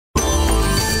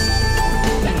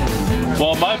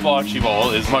Well, my bocce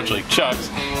ball is much like Chuck's,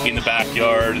 in the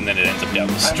backyard, and then it ends up down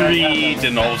the street,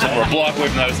 and all of a sudden we're a block away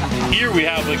from the house. Here we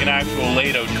have like an actual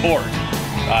laid out court.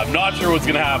 I'm not sure what's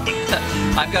gonna happen.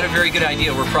 I've got a very good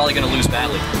idea. We're probably gonna lose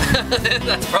badly.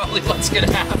 That's probably what's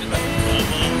gonna happen.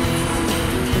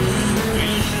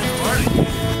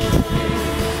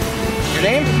 Your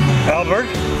name? Albert.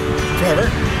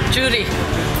 Trevor. Judy.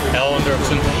 Ellen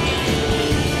Dirksen.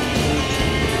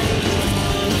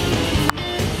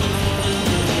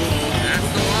 That's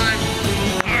the one.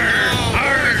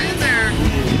 It's in there.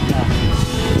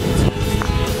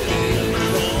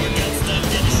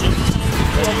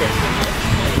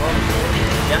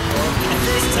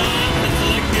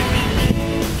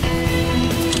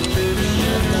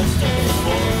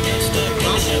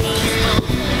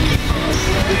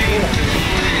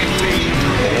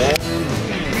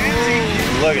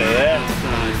 Look at that.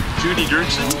 Judy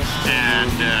Dirksen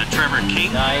and Trevor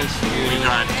King. Nice. We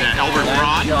got Albert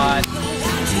Braun.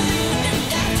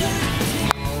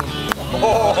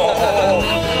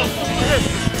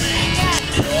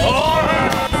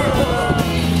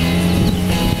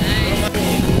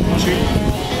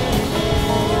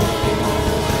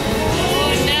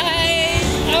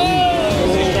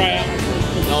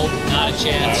 Nope, not a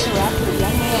chance.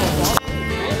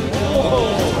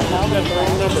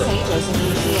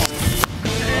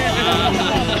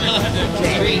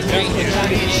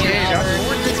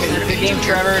 Good game,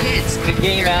 Trevor. Good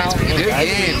game, Al. Good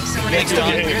game. Next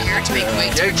time.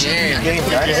 Good game.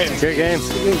 Good game.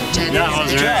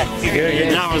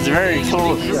 That was very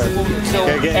cool. So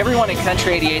everyone at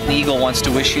Country 88 and the Eagle wants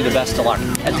to wish you the best of luck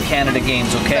at the Canada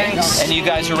Games, okay? Thanks. And you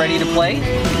guys are ready to play?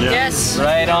 Yes.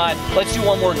 Right on. Let's do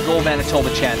one more Go Manitoba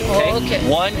chant, okay? Okay.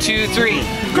 1, 2, 3.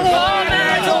 Go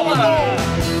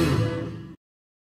Manitoba!